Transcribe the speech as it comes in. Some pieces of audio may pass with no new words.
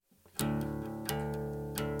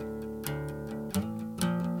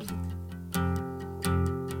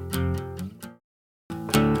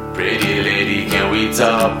we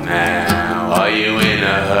talk now? Are you in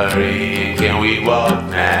a hurry? Can we walk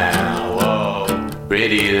now? Whoa.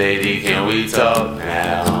 Pretty lady, can we talk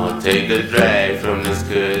now? Take a drag from this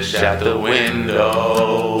kush out the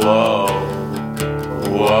window. Whoa,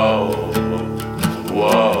 whoa,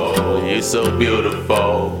 whoa. You're so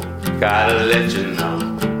beautiful, gotta let you know.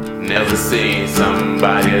 Never seen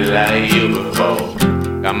somebody like you before.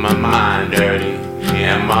 Got my mind dirty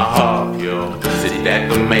and my heart pure. See, that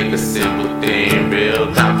could make a simple thing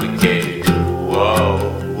real complicated. Whoa,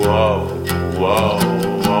 whoa, whoa,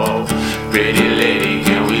 whoa. Pretty lady,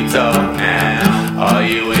 can we talk now? Are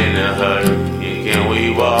you in a hurry? Can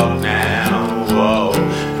we walk now? Whoa.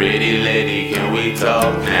 Pretty lady, can we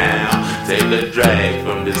talk now? Take a drag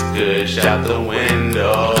from this kush out the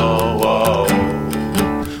window. Whoa,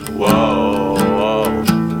 whoa,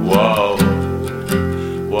 whoa,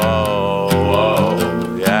 whoa,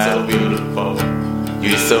 whoa. Yeah, so beautiful.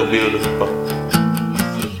 You so beautiful.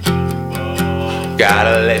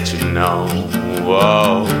 Gotta let you know.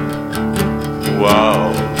 Whoa,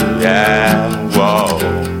 whoa, yeah, whoa.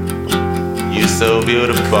 You so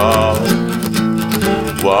beautiful.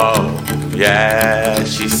 Whoa, yeah,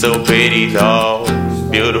 she's so pretty though.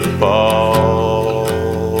 Beautiful,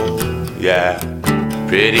 yeah.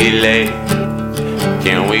 Pretty lady,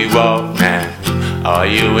 can we walk now? Are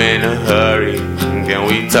you in a hurry? Can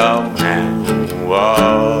we talk now?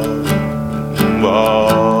 Whoa,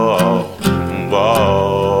 whoa,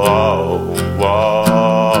 whoa,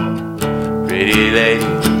 whoa. Pretty lady,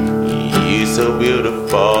 you so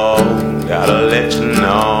beautiful. Gotta let you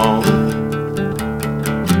know,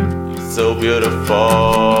 you're so beautiful.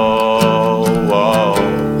 Whoa,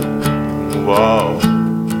 whoa.